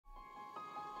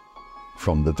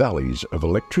From the valleys of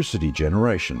electricity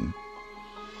generation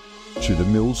to the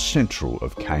mill's central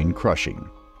of cane crushing,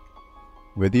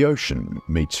 where the ocean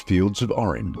meets fields of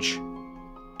orange,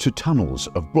 to tunnels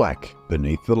of black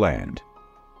beneath the land.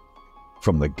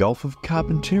 From the Gulf of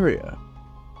Carpentaria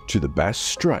to the Bass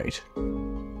Strait,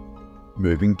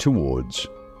 moving towards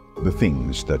the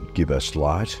things that give us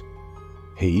light,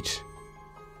 heat,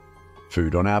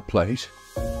 food on our plate,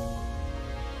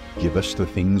 give us the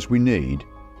things we need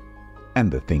and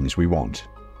the things we want,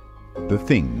 the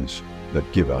things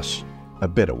that give us a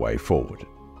better way forward.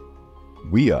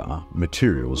 We are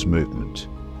materials movement.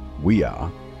 We are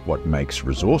what makes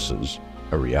resources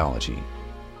a reality.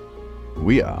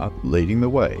 We are leading the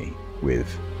way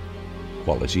with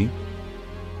quality,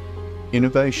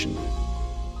 innovation,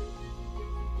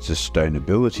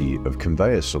 sustainability of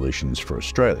conveyor solutions for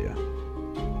Australia,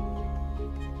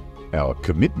 our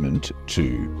commitment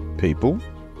to people,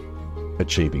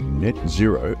 achieving net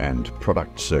zero and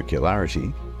product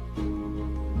circularity,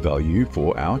 value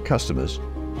for our customers,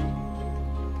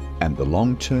 and the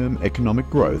long-term economic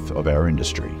growth of our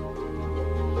industry.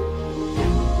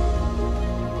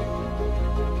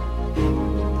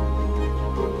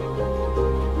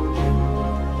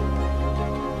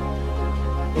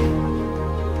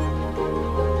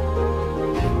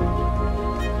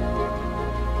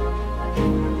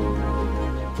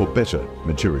 For better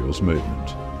materials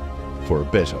movement, for a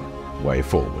better way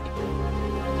forward.